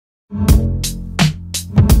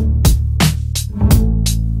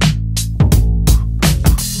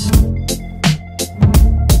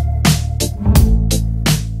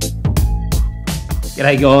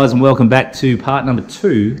G'day guys, and welcome back to part number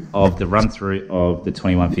 2 of the run through of the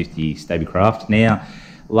 2150 Stabicraft. Now,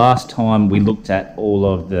 last time we looked at all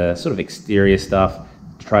of the sort of exterior stuff,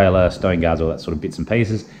 trailer, stone guards, all that sort of bits and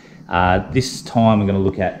pieces. This time we're going to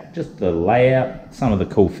look at just the layout, some of the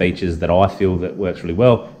cool features that I feel that works really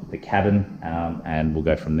well, the cabin, and we'll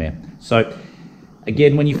go from there. So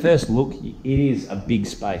again, when you first look, it is a big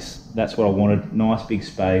space. That's what I wanted, nice big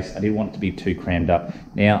space. I didn't want it to be too crammed up.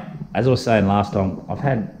 Now, as I was saying last time, I've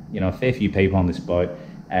had a fair few people on this boat,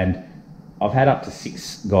 and I've had up to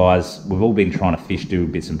 6 guys. We've all been trying to fish, do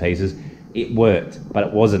bits and pieces. It worked, but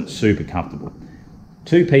it wasn't super comfortable.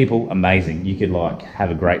 2 people, amazing. You could like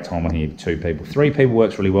have a great time on here, 2 people. 3 people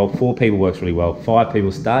works really well, 4 people works really well, 5 people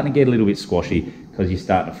starting to get a little bit squashy because you're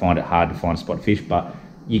starting to find it hard to find a spot to fish, but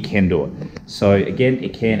you can do it. So again,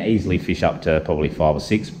 it can easily fish up to probably 5 or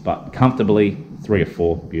 6, but comfortably 3 or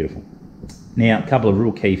 4, beautiful. Now, a couple of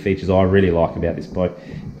real key features I really like about this boat,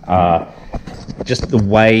 just the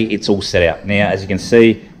way it's all set out. Now, as you can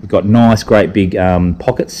see, we've got nice, great big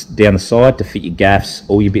pockets down the side to fit your gaffs,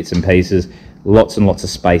 all your bits and pieces, lots and lots of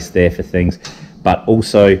space there for things, but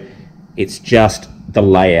also it's just the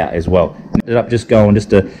layout as well. Ended up just going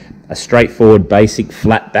just a straightforward, basic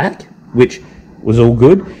flat back, which was all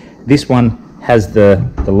good. This one has the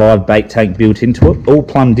live bait tank built into it, all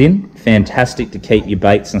plumbed in, fantastic to keep your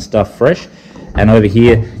baits and stuff fresh. And over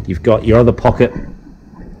here you've got your other pocket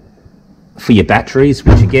for your batteries,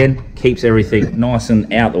 which again keeps everything nice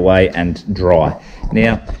and out the way and dry.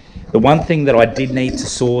 Now, the one thing that I did need to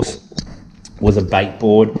source was a bait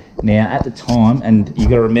board. Now, at the time, and you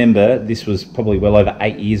got to remember, this was probably well over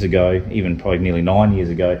 8 years ago, even probably nearly 9 years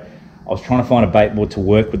ago, I was trying to find a bait board to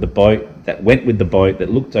work with the boat, that went with the boat, that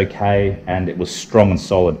looked okay, and it was strong and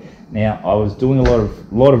solid. Now, I was doing a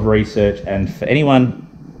lot of research, and for anyone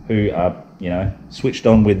who are switched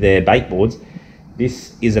on with their bait boards,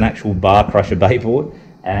 this is an actual bar crusher bait board,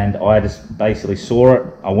 and I just basically saw it.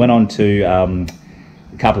 I went on to a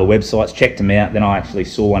couple of websites, checked them out, then I actually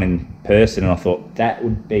saw one in person, and I thought that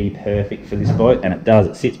would be perfect for this boat, and it does.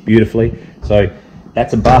 It sits beautifully. So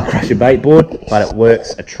that's a bar crusher bait board, but it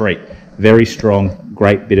works a treat. Very strong,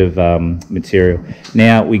 great bit of material.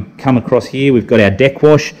 Now we come across here, we've got our deck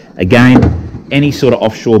wash. Again, any sort of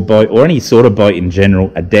offshore boat or any sort of boat in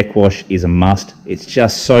general, a deck wash is a must. It's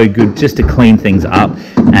just so good just to clean things up,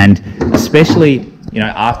 and especially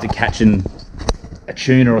after catching a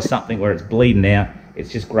tuna or something where it's bleeding out,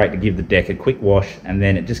 it's just great to give the deck a quick wash, and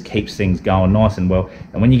then it just keeps things going nice and well.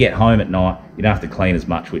 And when you get home at night, you don't have to clean as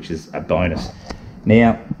much, which is a bonus.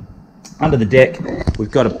 Now, under the deck,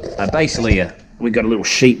 we've got we've got a little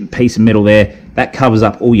sheet and piece of metal there that covers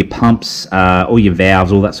up all your pumps, all your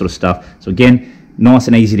valves, all that sort of stuff. So again, nice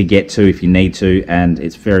and easy to get to if you need to, and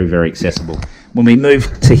it's very, very accessible. When we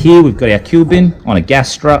move to here, we've got our keel bin on a gas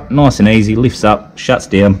strut, nice and easy, lifts up, shuts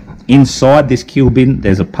down. Inside this keel bin,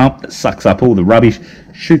 there's a pump that sucks up all the rubbish,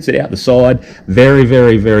 shoots it out the side. Very,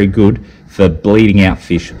 very, very good for bleeding out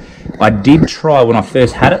fish. I did try when I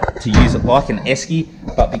first had it to use it like an esky,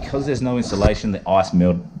 but because there's no insulation, the ice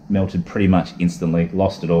melted pretty much instantly,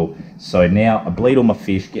 lost it all. So now I bleed all my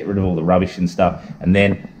fish, get rid of all the rubbish and stuff, and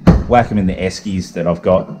then whack them in the eskies that I've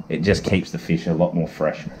got. It just keeps the fish a lot more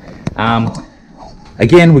fresh.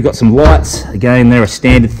 Again, we've got some lights. Again, they're a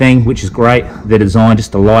standard thing, which is great. They're designed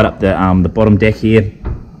just to light up the bottom deck here.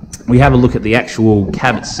 We have a look at the actual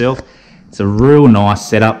cab itself. It's a real nice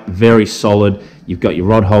setup, very solid. You've got your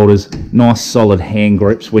rod holders, nice solid hand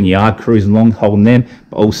grips when you are cruising along, holding them,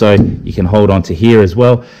 but also you can hold on to here as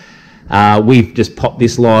well. We've just popped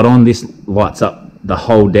this light on. This lights up the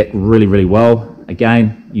whole deck really, really well.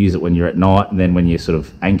 Again, use it when you're at night, and then when you're sort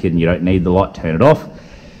of anchored and you don't need the light, turn it off.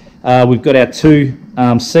 We've got our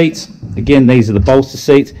 2 seats. Again, these are the bolster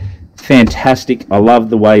seats. Fantastic. I love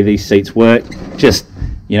the way these seats work. Just,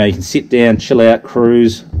 you can sit down, chill out,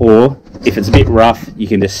 cruise, or if it's a bit rough, you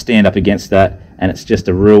can just stand up against that, and it's just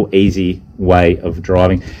a real easy way of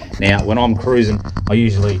driving. Now, when I'm cruising, I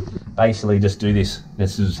usually basically just do this.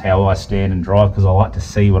 This is how I stand and drive, because I like to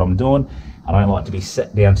see what I'm doing. I don't like to be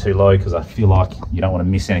set down too low, because I feel like you don't want to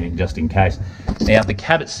miss anything just in case. Now, the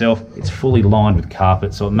cab itself, it's fully lined with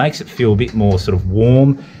carpet, so it makes it feel a bit more sort of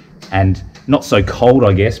warm and not so cold,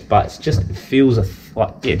 I guess, but it feels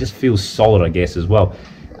it just feels solid, I guess, as well.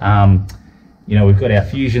 We've got our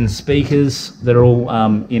Fusion speakers that are all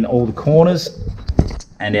in all the corners,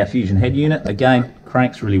 and our Fusion head unit, again,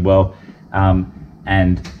 cranks really well,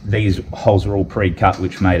 and these holes are all pre-cut,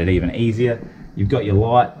 which made it even easier. You've got your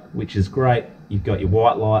light, which is great. You've got your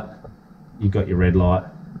white light, you've got your red light,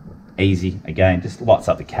 easy. Again, just lights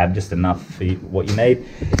up the cab just enough for what you need.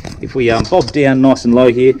 If we bob down nice and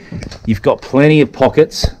low here, you've got plenty of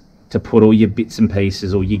pockets to put all your bits and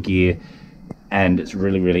pieces, all your gear, and it's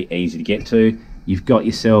really easy to get to. You've got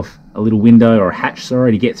yourself a little window, or a hatch,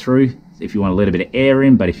 sorry, to get through if you want to let a bit of air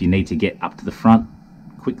in, but if you need to get up to the front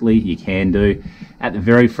quickly, you can do. At the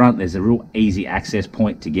very front, there's a real easy access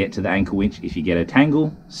point to get to the ankle winch. If you get a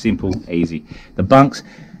tangle, simple, easy. The bunks,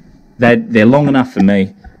 they're long enough for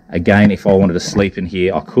me. Again, if I wanted to sleep in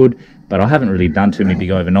here, I could, but I haven't really done too many big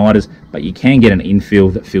overnighters. But you can get an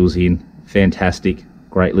infill that fills in. Fantastic,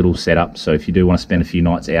 great little setup. So if you do want to spend a few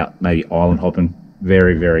nights out, maybe island hopping,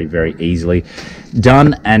 very easily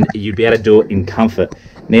done, and you'd be able to do it in comfort.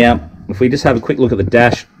 Now, if we just have a quick look at the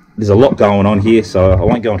dash, there's a lot going on here, so I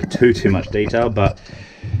won't go into too much detail, but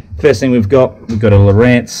first thing we've got a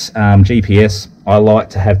Lowrance GPS. I like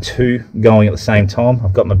to have two going at the same time.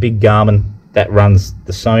 I've got my big Garmin that runs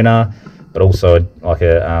the sonar, but also like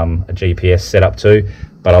a GPS setup too,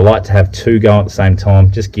 but I like to have two going at the same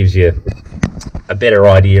time. Just gives you a better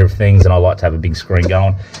idea of things, and I like to have a big screen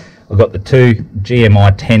going. I've got the two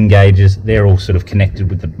GMI 10 gauges. They're all sort of connected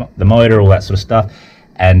with the motor, all that sort of stuff,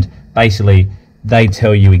 and basically they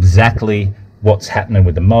tell you exactly what's happening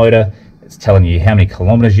with the motor. It's telling you how many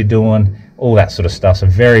kilometers you're doing, all that sort of stuff. So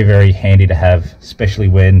very handy to have, especially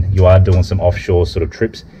when you are doing some offshore sort of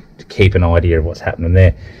trips, to keep an idea of what's happening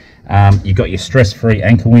there. You've got your stress-free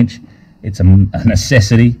anchor winch. It's a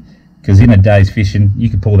necessity, because in a day's fishing, you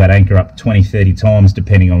can pull that anchor up 20-30 times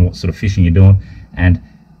depending on what sort of fishing you're doing. And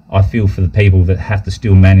I feel for the people that have to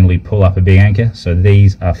still manually pull up a big anchor, so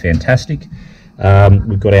these are fantastic.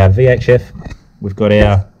 We've got our VHF. We've got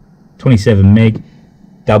our 27 meg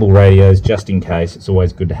double radios, just in case. It's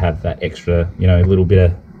always good to have that extra, you know, little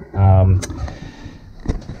bit of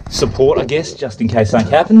support, I guess, just in case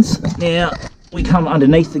something happens. Now, we come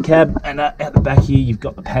underneath the cab, and out the back here, you've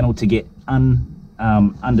got the panel to get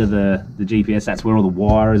under the GPS. That's where all the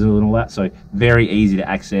wire is and all that, so very easy to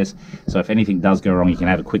access. So if anything does go wrong, you can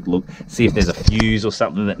have a quick look, see if there's a fuse or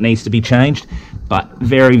something that needs to be changed, but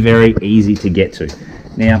very easy to get to.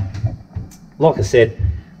 Now, like I said,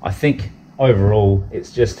 I think overall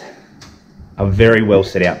it's just a very well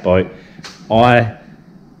set out boat. I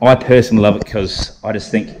personally love it because I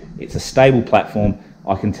just think it's a stable platform.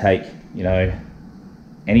 I can take, you know,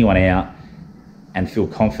 anyone out and feel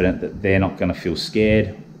confident that they're not going to feel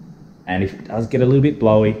scared. And if it does get a little bit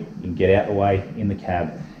blowy, you can get out the way in the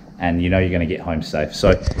cab, and you know you're going to get home safe.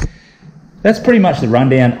 So that's pretty much the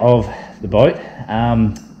rundown of the boat.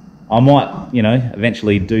 I might, you know,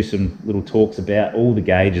 eventually do some little talks about all the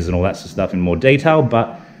gauges and all that sort of stuff in more detail,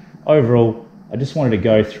 but overall, I just wanted to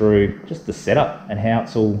go through just the setup and how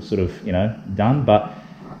it's all sort of, you know, done. But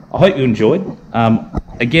I hope you enjoyed.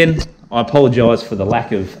 Again, I apologise for the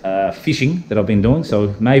lack of fishing that I've been doing,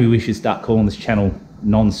 so maybe we should start calling this channel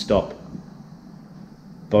Non-Stop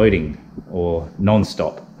Boating, or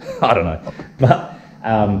Non-Stop. I don't know. But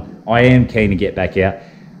I am keen to get back out.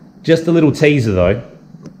 Just a little teaser though.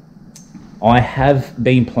 I have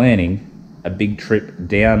been planning a big trip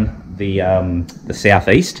down the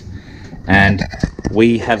southeast, and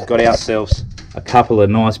we have got ourselves a couple of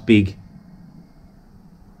nice big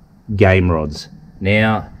game rods.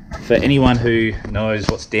 Now, for anyone who knows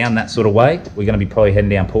what's down that sort of way, we're going to be probably heading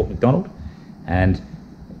down Port MacDonald, and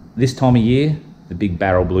this time of year, the big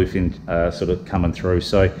barrel bluefin sort of coming through.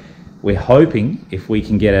 So we're hoping if we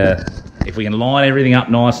can line everything up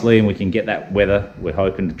nicely and we can get that weather, we're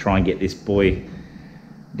hoping to try and get this boy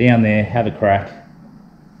down there, have a crack,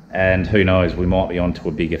 and who knows, we might be onto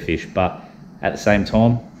a bigger fish. But at the same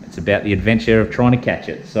time, it's about the adventure of trying to catch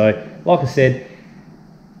it. So like I said,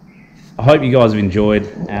 I hope you guys have enjoyed.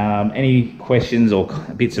 Any questions or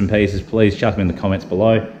bits and pieces, please chuck them in the comments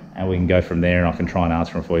below, and we can go from there, and I can try and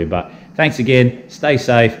answer them for you. But thanks again, stay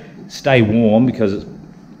safe, stay warm, because it's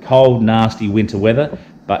cold, nasty winter weather.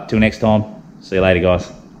 But till next time, see you later,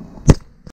 guys.